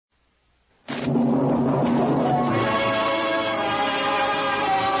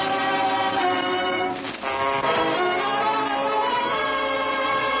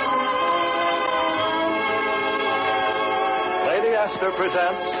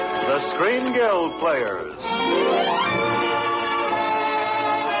presents the Screen Guild Players.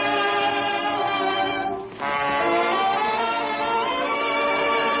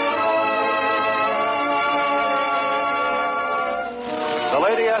 The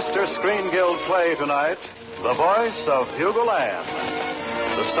Lady Esther Screen Guild play tonight, The Voice of Bugle Ann.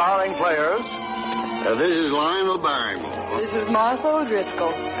 The starring players... This is Lionel Barrymore. This is Martha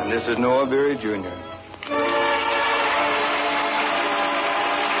O'Driscoll. And this is Noah Beery, Jr.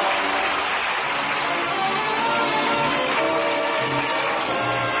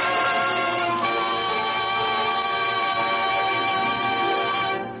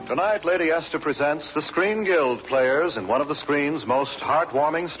 Tonight, Lady Esther presents the Screen Guild Players in one of the screen's most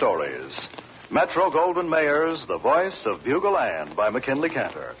heartwarming stories. Metro Goldwyn Mayer's The Voice of Bugle Ann by McKinley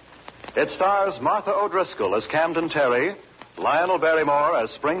Cantor. It stars Martha O'Driscoll as Camden Terry, Lionel Barrymore as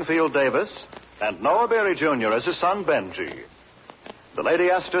Springfield Davis, and Noah Beery, Jr. as his son Benji. The Lady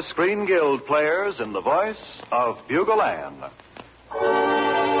Esther Screen Guild Players in The Voice of Bugle Ann.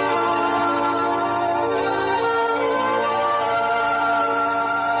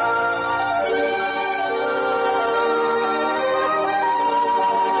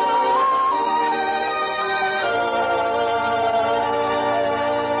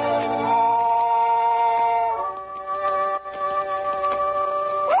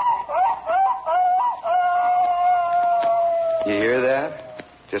 You hear that?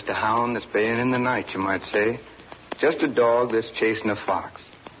 Just a hound that's baying in the night, you might say. Just a dog that's chasing a fox.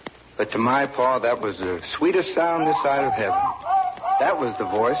 But to my paw, that was the sweetest sound this side of heaven. That was the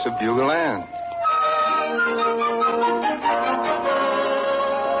voice of Bugle Ann.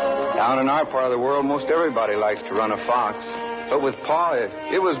 Down in our part of the world, most everybody likes to run a fox. But with Pa,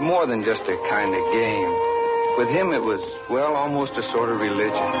 it was more than just a kind of game. With him, it was, well, almost a sort of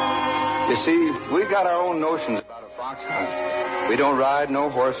religion. You see, we got our own notions about a fox hunt. We don't ride no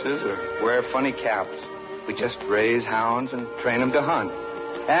horses or wear funny caps. We just raise hounds and train them to hunt.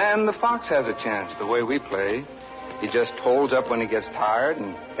 And the fox has a chance the way we play. He just holds up when he gets tired,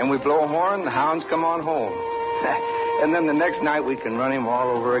 and we blow a horn, the hounds come on home. And then the next night we can run him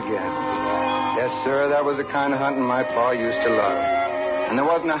all over again. Yes, sir, that was the kind of hunting my pa used to love. And there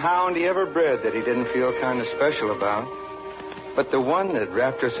wasn't a hound he ever bred that he didn't feel kind of special about. But the one that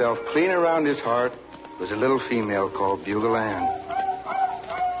wrapped herself clean around his heart was a little female called Bugle Ann.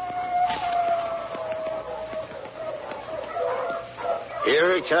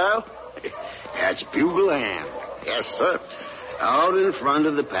 Hear it, Carl? That's Bugle Ann. Yes, sir. Out in front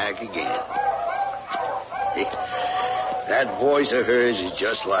of the pack again. That voice of hers is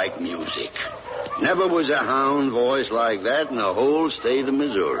just like music. Never was a hound voice like that in the whole state of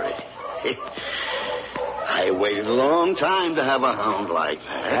Missouri. I waited a long time to have a hound like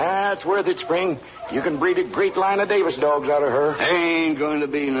that. That's worth it, Spring. You can breed a great line of Davis dogs out of her. Ain't going to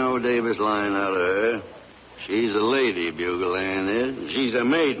be no Davis line out of her. She's a lady, Bugle Ann is. She's a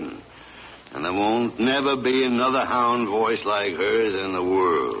maiden. And there won't never be another hound voice like hers in the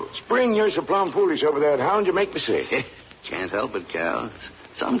world. Spring, you're so plumb foolish over that hound, you make me sick. Can't help it, Cal.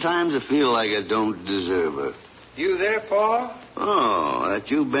 Sometimes I feel like I don't deserve her. You there, Pa? Oh, that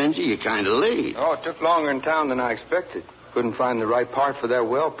you, Benji? You're kind of late. Oh, it took longer in town than I expected. Couldn't find the right part for that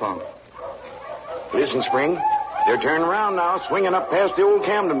well pump. Listen, Spring, they're turning around now, swinging up past the old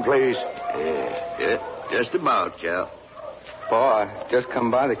Camden place. Yeah, just about, Cal. Pa, I just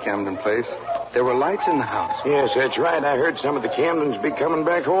come by the Camden place. There were lights in the house. Yes, that's right. I heard some of the Camdens be coming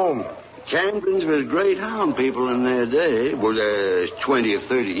back home. Camdens was great hound people in their day. Well, 20 or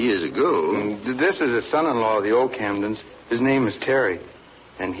 30 years ago. This is a son-in-law of the old Camdens. His name is Terry,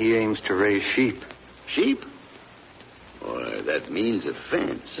 and he aims to raise sheep. Sheep? Why, that means a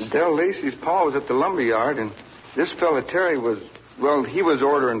fence. Del Lacey's pa was at the lumber yard, and this fella Terry was, well, he was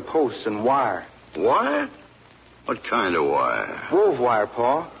ordering posts and wire. Wire? What kind of wire? Wolf wire,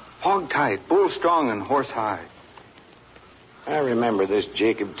 Pa. Hog tight, bull strong, and horse high. I remember this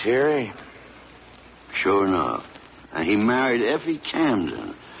Jacob Terry. Sure enough. And he married Effie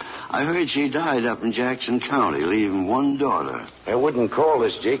Camden. I heard she died up in Jackson County, leaving one daughter. I wouldn't call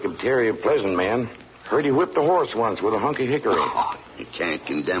this Jacob Terry a pleasant man. Heard he whipped a horse once with a hunk of hickory. Oh, you can't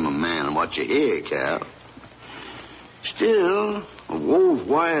condemn a man on what you hear, Cal. Still, a wove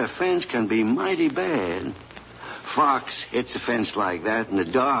wire fence can be mighty bad. Fox hits a fence like that in the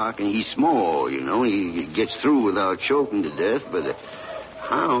dark, and he's small, you know. He gets through without choking to death, but a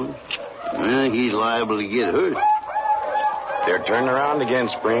hound, well, he's liable to get hurt. They're turning around again,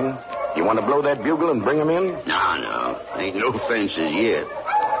 Spring. You want to blow that bugle and bring them in? No. Ain't no fences yet.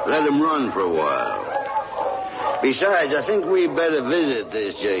 Let them run for a while. Besides, I think we better visit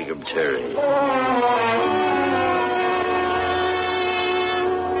this Jacob Terry.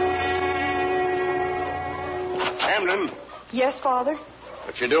 Camden, Yes, Father?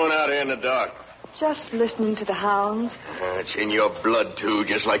 what you doing out here in the dark? Just listening to the hounds. It's in your blood, too,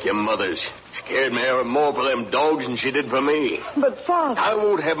 just like your mother's. She cared more for them dogs than she did for me. But, Father... I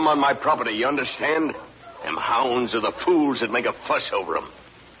won't have them on my property, you understand? Them hounds are the fools that make a fuss over them.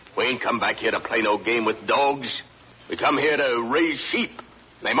 We ain't come back here to play no game with dogs. We come here to raise sheep.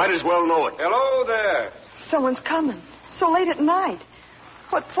 They might as well know it. Hello there. Someone's coming. So late at night.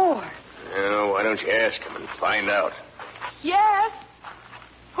 What for? Oh, why don't you ask him and find out? Yes?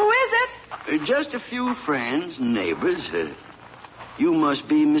 Who is it? Just a few friends, neighbors. You must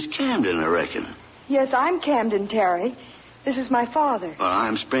be Miss Camden, I reckon. Yes, I'm Camden Terry. This is my father. Well,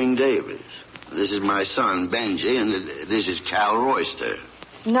 I'm Spring Davis. This is my son, Benji, and this is Cal Royster.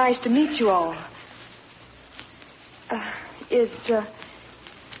 It's nice to meet you all.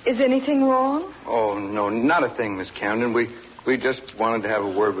 Is anything wrong? Oh, no, not a thing, Miss Camden. We just wanted to have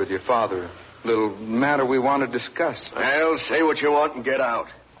a word with your father. A little matter we want to discuss. Well, say what you want and get out.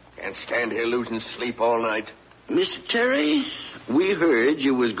 Can't stand here losing sleep all night. Mr. Terry, we heard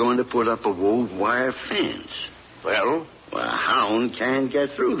you was going to put up a wove wire fence. Well, Well, a hound can't get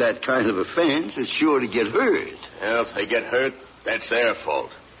through that kind of a fence. It's sure to get hurt. well, if they get hurt, that's their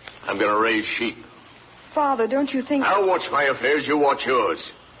fault. I'm going to raise sheep. Father, don't you think... I'll watch my affairs, you watch yours.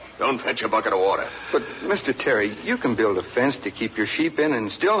 Don't fetch a bucket of water. But, Mr. Terry, you can build a fence to keep your sheep in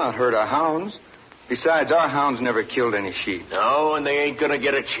and still not hurt our hounds. Besides, our hounds never killed any sheep. No, and they ain't going to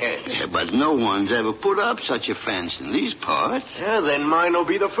get a chance. Yeah, but no one's ever put up such a fence in these parts. Yeah, then mine will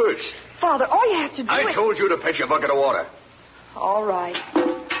be the first. Father, all you have to do I is... told you to fetch a bucket of water. All right.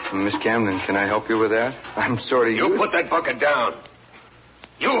 Miss Camden, can I help you with that? I'm sort of... You put that bucket down.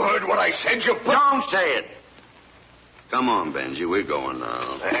 You heard what I said. You put... Don't say it. Come on, Benji. We're going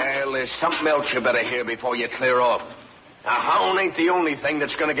now. Well, there's something else you better hear before you clear off. A hound ain't the only thing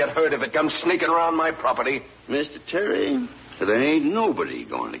that's going to get hurt if it comes sneaking around my property. Mr. Terry, there ain't nobody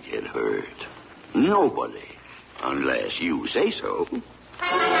going to get hurt. Nobody. Unless you say so.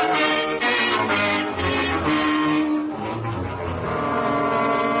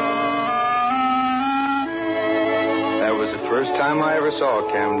 That was the first time I ever saw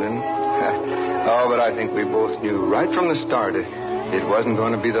Camden. Oh, but I think we both knew right from the start it wasn't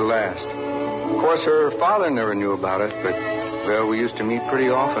going to be the last. Of course, her father never knew about it, but, well, we used to meet pretty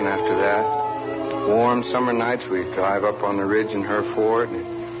often after that. Warm summer nights, we'd drive up on the ridge in her Ford.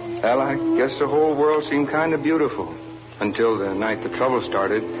 And, well, I guess the whole world seemed kind of beautiful until the night the trouble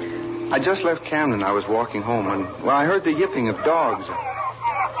started. I just left Camden. I was walking home, and, well, I heard the yipping of dogs.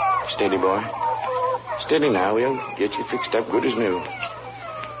 Steady, boy. Steady now. We'll get you fixed up good as new.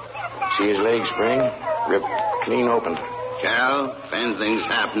 See his legs, Spring? Ripped clean open. Cal, if anything's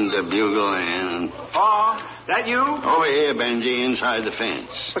happened to Bugle and... Pa, that you? Over here, Benji, inside the fence.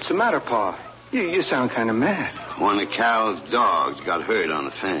 What's the matter, Pa? You sound kind of mad. One of Cal's dogs got hurt on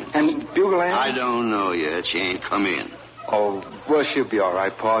the fence. And Bugle Ann? I don't know yet. She ain't come in. Oh, well, she'll be all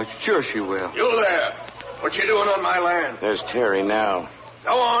right, Pa. Sure she will. You there. What you doing on my land? There's Terry now.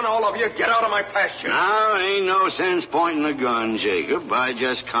 Go on, all of you. Get out of my pasture. Now, ain't no sense pointing a gun, Jacob. I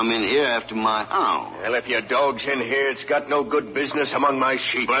just come in here after my hound. Well, if your dog's in here, it's got no good business among my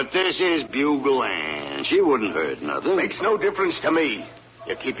sheep. But this is Bugle Ann. She wouldn't hurt nothing. Makes no difference to me.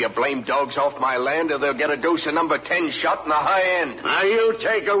 You keep your blamed dogs off my land or they'll get a dose of number 10 shot in the high end. Now, you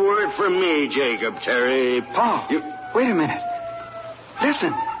take a word from me, Jacob Terry. Pa, wait a minute.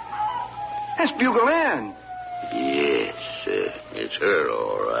 Listen. That's Bugle Ann. Yes, it's her,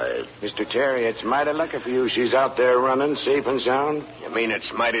 all right. Mr. Terry, it's mighty lucky for you she's out there running safe and sound. You mean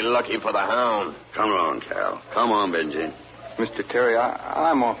it's mighty lucky for the hound? Come on, Cal. Come on, Benji. Mr. Terry,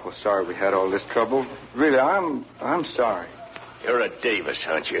 I'm awful sorry we had all this trouble. Really, I'm sorry. You're a Davis,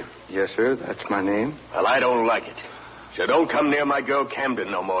 aren't you? Yes, sir, that's my name. Well, I don't like it. So don't come near my girl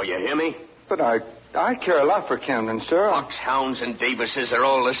Camden no more, you hear me? But I care a lot for Camden, sir. Foxhounds and Davises are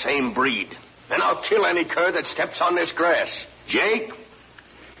all the same breed. And I'll kill any cur that steps on this grass. Jake,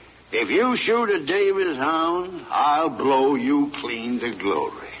 if you shoot a Davis hound, I'll blow you clean to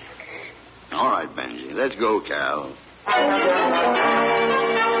glory. All right, Benji, let's go, Cal.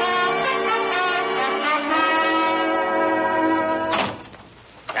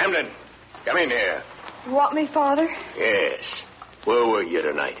 Camden, come in here. You want me, Father? Yes. Where were you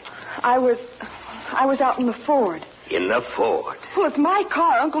tonight? I was out in the Ford. In the Ford. Well, it's my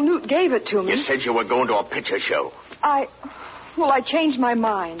car. Uncle Newt gave it to me. You said you were going to a picture show. I changed my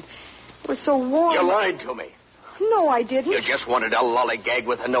mind. It was so warm. You lied to me. No, I didn't. You just wanted a lollygag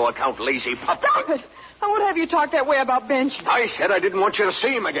with a no-account lazy pup. Stop it. I would have you talk that way about Benji. I said I didn't want you to see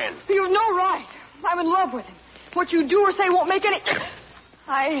him again. You've no right. I'm in love with him. What you do or say won't make any...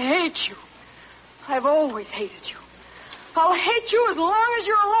 I hate you. I've always hated you. I'll hate you as long as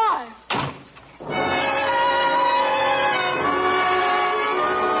you're alive.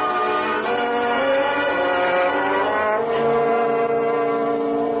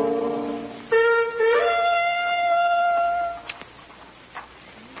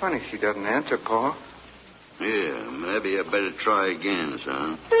 Funny she doesn't answer, Pa. Yeah, maybe I better try again,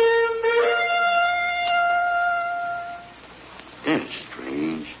 son. That's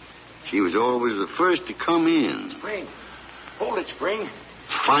strange. She was always the first to come in. Spring. Hold it, Spring.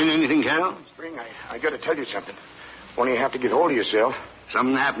 Find anything, Cal? Spring, I got to tell you something. Only you have to get hold of yourself.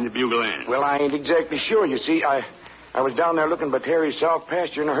 Something happened to Bugle Ann. Well, I ain't exactly sure. You see, I was down there looking by Terry's south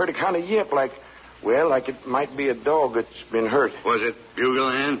pasture, and I heard a kind of yip like it might be a dog that's been hurt. Was it Bugle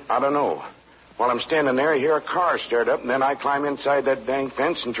Ann? I don't know. While I'm standing there, I hear a car start up, and then I climb inside that dang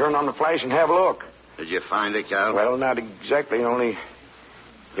fence and turn on the flash and have a look. Did you find it, Cal? Well, not exactly, only...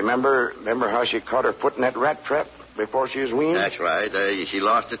 You remember how she caught her foot in that rat trap before she was weaned? That's right. She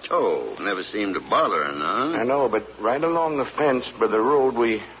lost a toe. Never seemed to bother her none. I know, but right along the fence by the road,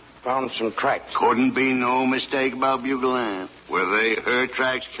 we found some tracks. Couldn't be no mistake about Bugle Ann. Were they her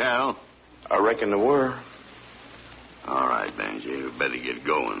tracks, Cal? I reckon there were. All right, Benji. We better get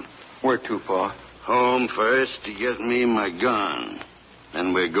going. Where to, Pa? Home first to get me my gun.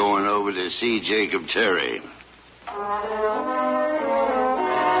 Then we're going over to see Jacob Terry.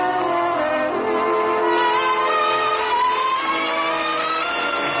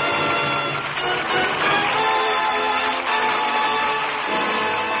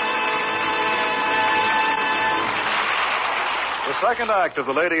 The second act of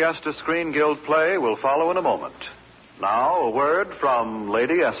the Lady Esther Screen Guild play will follow in a moment. Now, a word from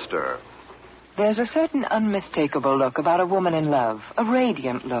Lady Esther. There's a certain unmistakable look about a woman in love, a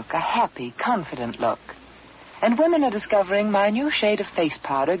radiant look, a happy, confident look. And women are discovering my new shade of face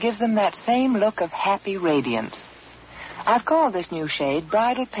powder gives them that same look of happy radiance. I've called this new shade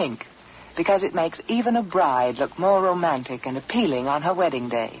Bridal Pink because it makes even a bride look more romantic and appealing on her wedding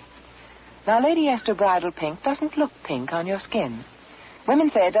day. Now, Lady Esther Bridal Pink doesn't look pink on your skin.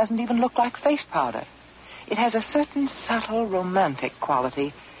 Women say it doesn't even look like face powder. It has a certain subtle, romantic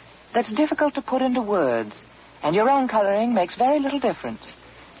quality that's difficult to put into words, and your own coloring makes very little difference.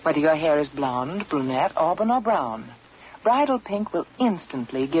 Whether your hair is blonde, brunette, auburn, or brown, Bridal Pink will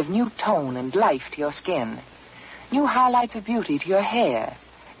instantly give new tone and life to your skin, new highlights of beauty to your hair,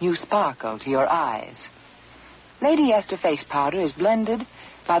 new sparkle to your eyes. Lady Esther face powder is blended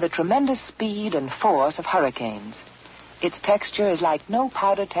by the tremendous speed and force of hurricanes. Its texture is like no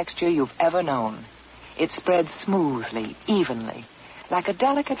powder texture you've ever known. It spreads smoothly, evenly, like a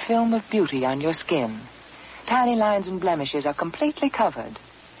delicate film of beauty on your skin. Tiny lines and blemishes are completely covered.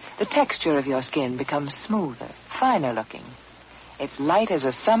 The texture of your skin becomes smoother, finer looking. It's light as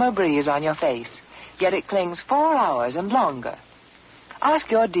a summer breeze on your face, yet it clings 4 hours and longer.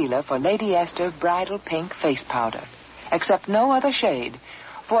 Ask your dealer for Lady Esther Bridal Pink face powder, except no other shade,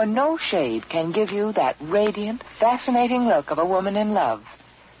 for no shade can give you that radiant, fascinating look of a woman in love,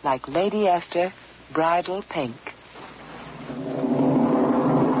 like Lady Esther Bridal Pink.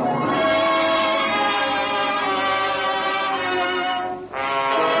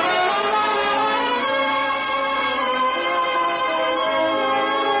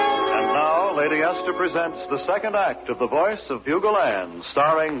 Lady Esther presents the second act of The Voice of Bugle Ann,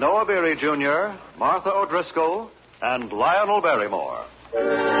 starring Noah Beery Jr., Martha O'Driscoll, and Lionel Barrymore.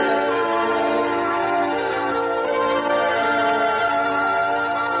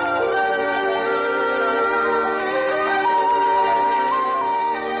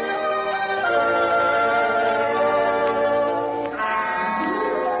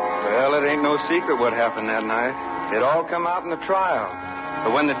 Well, it ain't no secret what happened that night. It all come out in the trial.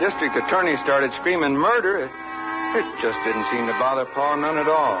 But when the district attorney started screaming murder, it just didn't seem to bother Pa none at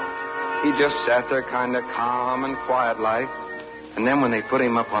all. He just sat there kind of calm and quiet like. And then when they put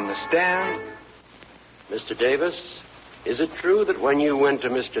him up on the stand... Mr. Davis, is it true that when you went to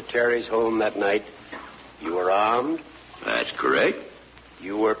Mr. Terry's home that night, you were armed? That's correct.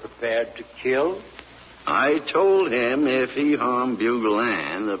 You were prepared to kill? I told him if he harmed Bugle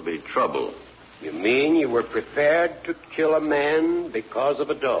Ann, there'd be trouble. You mean you were prepared to kill a man because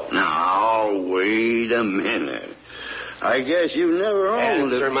of a dog? Now, wait a minute. I guess you never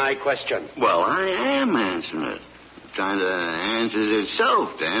owned it. Answer my question. Well, I am answering it. It kind of answers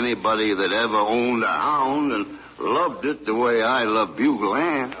itself to anybody that ever owned a hound and loved it the way I love Bugle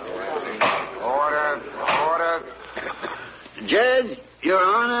Ann. Order. Judge, Your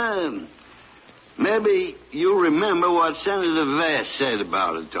Honor, maybe you remember what Senator Vest said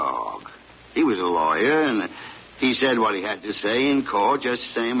about a dog. He was a lawyer, and he said what he had to say in court just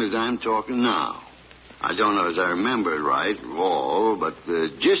the same as I'm talking now. I don't know as I remember it right, all, but the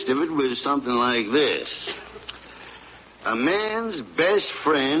gist of it was something like this. A man's best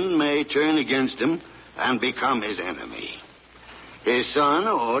friend may turn against him and become his enemy. His son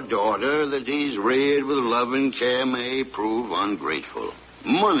or daughter that he's reared with love and care may prove ungrateful.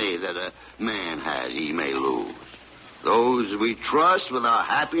 Money that a man has he may lose. Those we trust with our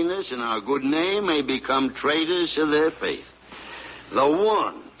happiness and our good name may become traitors to their faith. The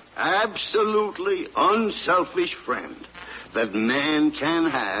one absolutely unselfish friend that man can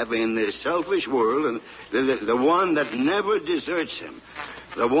have in this selfish world, and the one that never deserts him,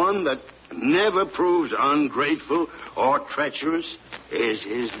 the one that never proves ungrateful or treacherous, is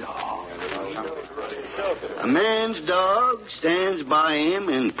his dog. A man's dog stands by him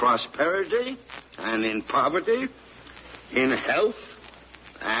in prosperity and in poverty, in health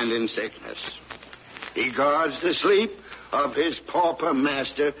and in sickness. He guards the sleep of his pauper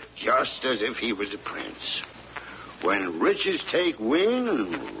master just as if he was a prince. When riches take wing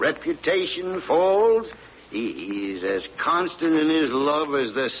and reputation falls, he is as constant in his love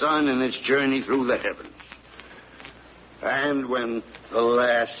as the sun in its journey through the heavens. And when the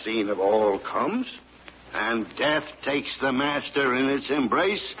last scene of all comes, and death takes the master in its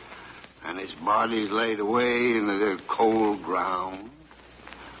embrace, and his body's laid away in the cold ground,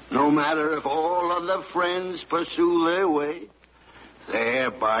 no matter if all other friends pursue their way, there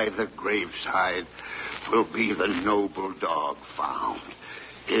by the graveside will be the noble dog found,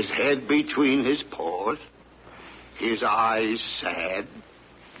 his head between his paws, his eyes sad,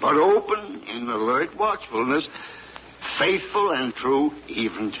 but open in alert watchfulness, faithful and true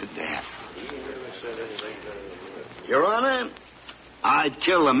even to death. Your Honor, I'd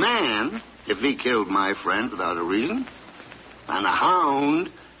kill a man if he killed my friend without a reason, and a hound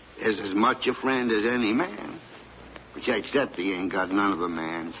is as much a friend as any man, which except he ain't got none of a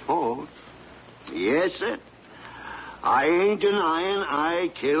man's faults. Yes, sir. I ain't denying I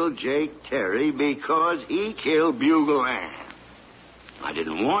killed Jake Terry because he killed Bugle Ann. I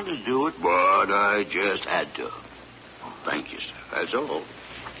didn't want to do it, but I just had to. Thank you, sir. That's all.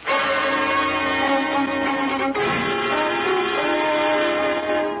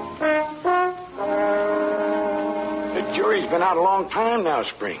 The jury's been out a long time now,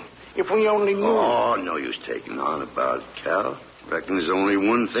 Spring. If we only knew... Oh, no use taking on about it, Cal. Reckon there's only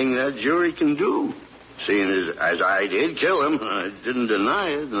one thing that jury can do. Seeing as I did kill him, I didn't deny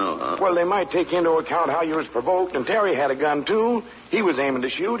it, no. Well, they might take into account how you was provoked, and Terry had a gun, too. He was aiming to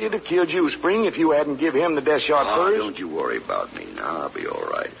shoot. He'd have killed you, Spring, if you hadn't give him the death shot first. Don't you worry about me now. I'll be all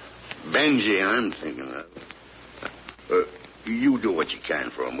right. Benji, I'm thinking of. You do what you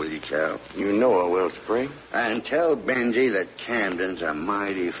can for him, will you, Cal? You know I will, Spring. And tell Benji that Camden's a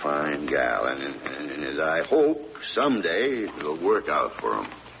mighty fine gal, and as I hope someday it'll work out for him.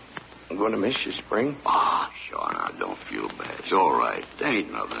 I'm going to miss you, Spring. Sure, now, don't feel bad. It's all right. There ain't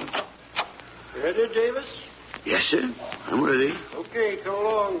nothing. Ready, Davis? Yes, sir. I'm ready. Okay, come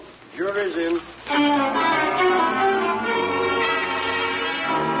along. Jury's in.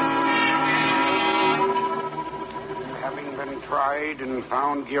 Having been tried and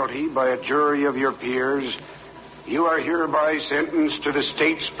found guilty by a jury of your peers, you are hereby sentenced to the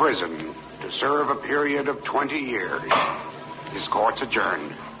state's prison to serve a period of 20 years. This court's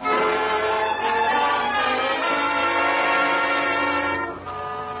adjourned.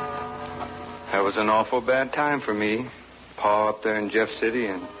 That was an awful bad time for me. Pa up there in Jeff City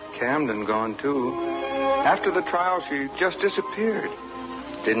and Camden gone, too. After the trial, she just disappeared.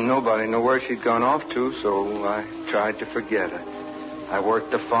 Didn't nobody know where she'd gone off to, so I tried to forget her. I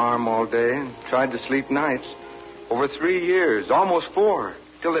worked the farm all day and tried to sleep nights. Over 3 years, almost 4,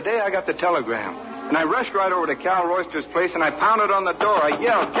 till the day I got the telegram. And I rushed right over to Cal Royster's place, and I pounded on the door. I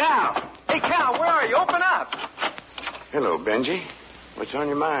yelled, Cal! Hey, Cal, where are you? Open up! Hello, Benji. What's on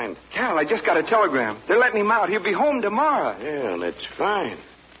your mind? Cal, I just got a telegram. They're letting him out. He'll be home tomorrow. Yeah, that's fine.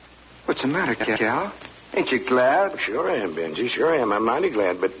 What's the matter, Cal? Ain't you glad? Sure I am, Benji. Sure I am. I'm mighty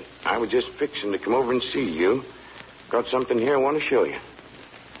glad, but I was just fixing to come over and see you. Got something here I want to show you.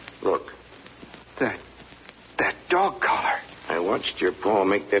 Look. That dog collar. I watched your pa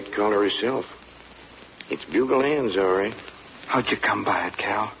make that collar herself. It's Bugle Ann's, all right. How'd you come by it,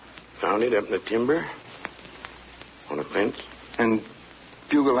 Cal? Found it up in the timber. On a fence. And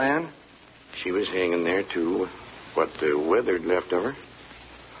Bugle Ann? She was hanging there, too. What the weather'd left of her.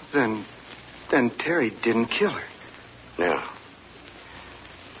 Then Terry didn't kill her. Now,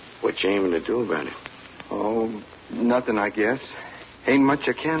 what you aiming to do about it? Oh, nothing, I guess. Ain't much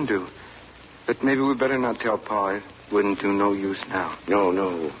I can do. But maybe we better not tell Pa. It wouldn't do no use now. No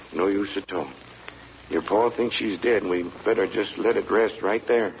use at all. Your pa thinks she's dead, and we better just let it rest right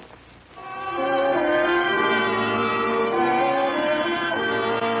there.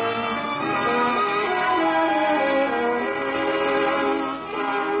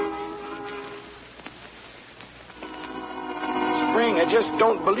 just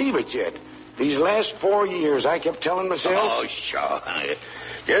don't believe it yet. These last 4 years, I kept telling myself... Oh, sure.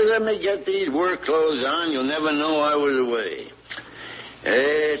 Just let me get these work clothes on. You'll never know I was away.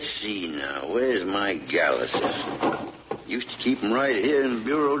 Let's see now. Where's my galluses? Used to keep them right here in the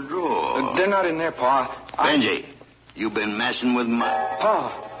bureau drawer. They're not in there, Pa. Benji, you've been messing with my...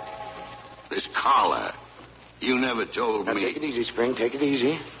 Pa. This collar. You never told Now, me. take it easy, Spring. Take it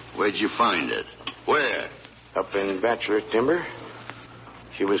easy. Where'd you find it? Where? Up in Bachelor Timber.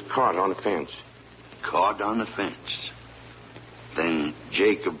 She was caught on a fence. Caught on the fence. Then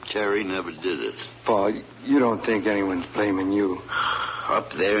Jacob Terry never did it. Pa, you don't think anyone's blaming you?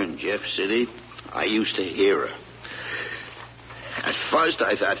 Up there in Jeff City, I used to hear her. At first,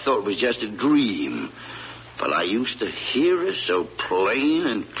 I thought it was just a dream. But I used to hear her so plain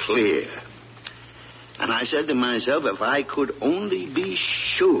and clear. And I said to myself, if I could only be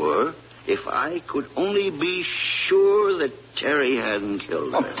sure that Terry hadn't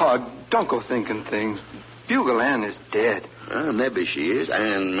killed her. Oh, Pa, don't go thinking things. Bugle Ann is dead. Well, maybe she is,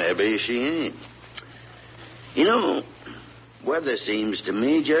 and maybe she ain't. You know, weather seems to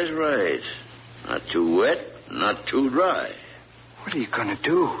me just right. Not too wet, not too dry. What are you going to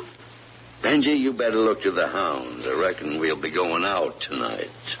do? Benji, you better look to the hounds. I reckon we'll be going out tonight.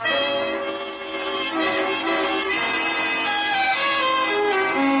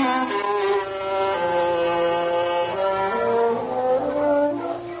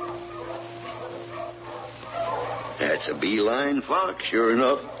 That's a beeline fox, sure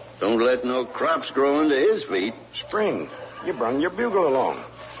enough. Don't let no crops grow under his feet. Spring, you brung your bugle along.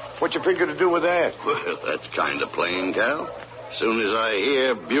 What you figure to do with that? Well, that's kind of plain, Cal. As soon as I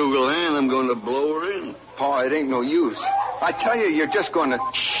hear Bugle Ann, I'm going to blow her in. Pa, it ain't no use. I tell you, you're just going to...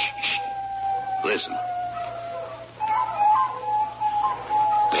 Shh. Listen.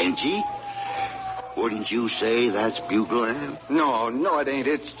 Benji, wouldn't you say that's Bugle Ann? No, it ain't.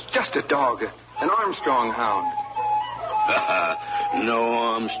 It's just a dog. An Armstrong hound. No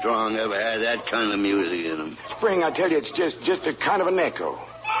Armstrong ever had that kind of music in him. Spring, I tell you, it's just a kind of an echo.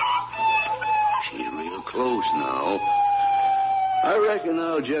 She's real close now. I reckon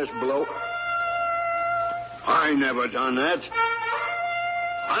I'll just blow. I never done that.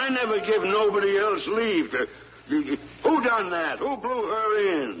 I never give nobody else leave to... Who done that? Who blew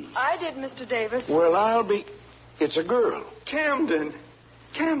her in? I did, Mr. Davis. Well, I'll be... It's a girl. Camden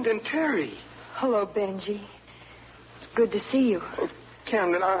Terry. Hello, Benji. It's good to see you. Oh,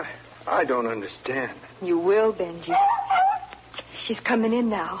 Camden, I don't understand. You will, Benji. She's coming in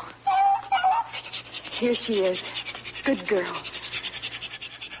now. Here she is. Good girl.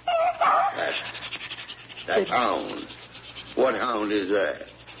 That hound. What hound is that?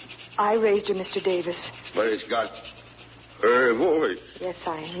 I raised her, Mr. Davis. But it's got her voice. Yes,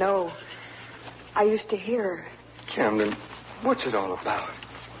 I know. I used to hear her. Camden, what's it all about?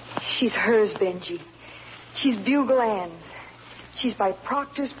 She's hers, Benji. She's Bugle Ann's. She's by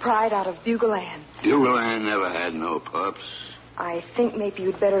Proctor's Pride out of Bugle Ann. Bugle Ann never had no pups. I think maybe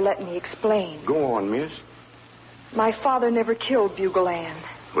you'd better let me explain. Go on, miss. My father never killed Bugle Ann.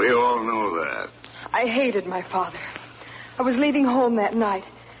 We all know that. I hated my father. I was leaving home that night.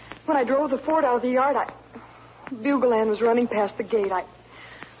 When I drove the Ford out of the yard, Bugle Ann was running past the gate. I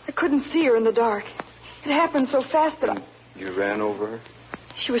couldn't see her in the dark. It happened so fast that You ran over her?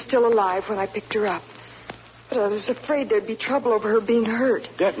 She was still alive when I picked her up. But I was afraid there'd be trouble over her being hurt.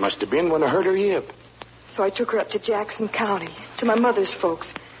 That must have been when I hurt her hip. So I took her up to Jackson County, to my mother's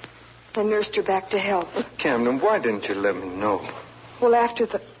folks. I nursed her back to health. Camden, why didn't you let me know? Well, after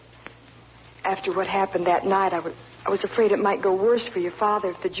what happened that night, I was afraid it might go worse for your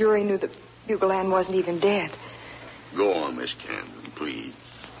father if the jury knew that Bugle Ann wasn't even dead. Go on, Miss Camden, please.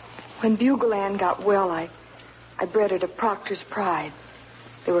 When Bugle Ann got well, I bred her to Proctor's Pride.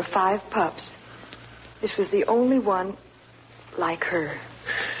 There were 5 pups. This was the only one like her.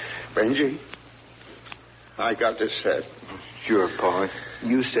 Benji, I got this set. Sure, Pa.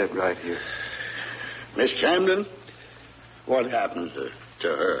 You sit right here. Miss Camden, what happened to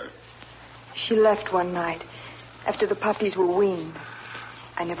her? She left one night after the puppies were weaned.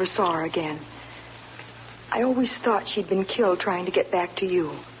 I never saw her again. I always thought she'd been killed trying to get back to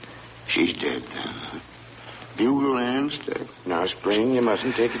you. She's dead then. Bugle Ann's dead. Now, Spring, you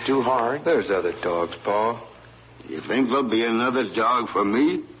mustn't take it too hard. There's other dogs, Pa. You think there'll be another dog for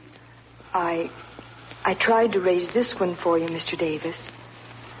me? I tried to raise this one for you, Mr. Davis.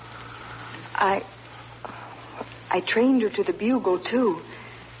 I trained her to the bugle, too.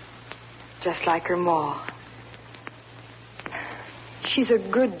 Just like her ma. She's a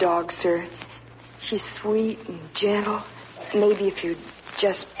good dog, sir. She's sweet and gentle. Maybe if you'd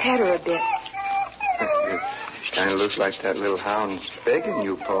just pet her a bit. She kind of looks like that little hound begging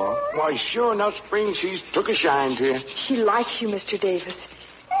you, Pa. Why, sure enough, Spring, she's took a shine to you. She likes you, Mr. Davis.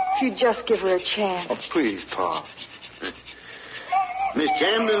 If you'd just give her a chance. Oh, please, Pa. Miss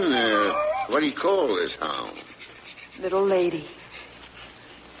Camden, what do you call this hound? Little lady.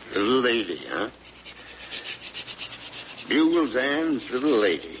 Little lady, huh? Bugle's Ann's little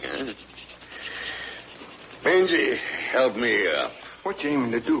lady, huh? Benji, help me up. What you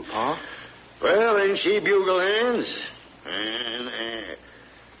aiming to do, Pa? Well, ain't she Bugle Ann's? And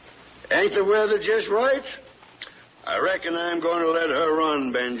ain't the weather just right? I reckon I'm going to let her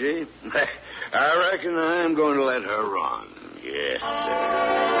run, Benji. I reckon I'm going to let her run. Yes,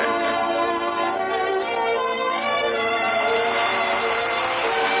 sir.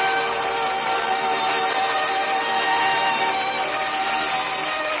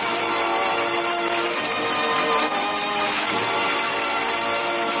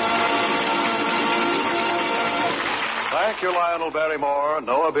 Thank you, Lionel Barrymore,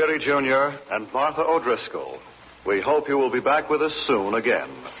 Noah Beery Jr., and Martha O'Driscoll. We hope you will be back with us soon again.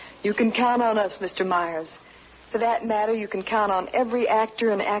 You can count on us, Mr. Myers. For that matter, you can count on every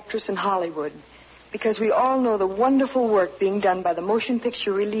actor and actress in Hollywood, because we all know the wonderful work being done by the Motion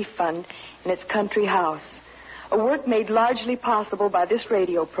Picture Relief Fund in its country house, a work made largely possible by this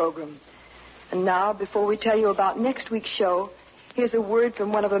radio program. And now, before we tell you about next week's show, here's a word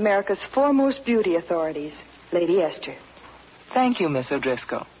from one of America's foremost beauty authorities, Lady Esther. Thank you, Miss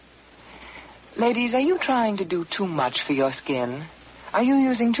O'Driscoll. Ladies, are you trying to do too much for your skin? Are you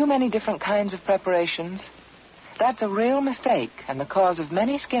using too many different kinds of preparations? That's a real mistake and the cause of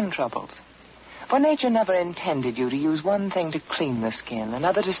many skin troubles. For nature never intended you to use one thing to clean the skin,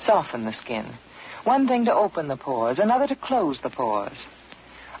 another to soften the skin, one thing to open the pores, another to close the pores.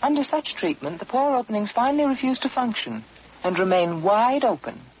 Under such treatment, the pore openings finally refuse to function and remain wide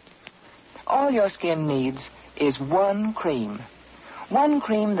open. All your skin needs is one cream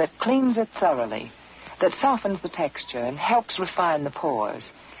that cleans it thoroughly, that softens the texture and helps refine the pores,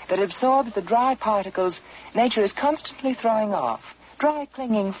 that absorbs the dry particles nature is constantly throwing off, dry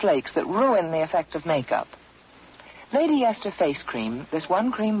clinging flakes that ruin the effect of makeup. Lady Esther Face Cream, this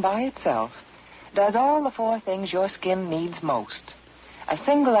one cream by itself, does all the four things your skin needs most. A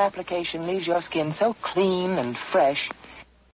single application leaves your skin so clean and fresh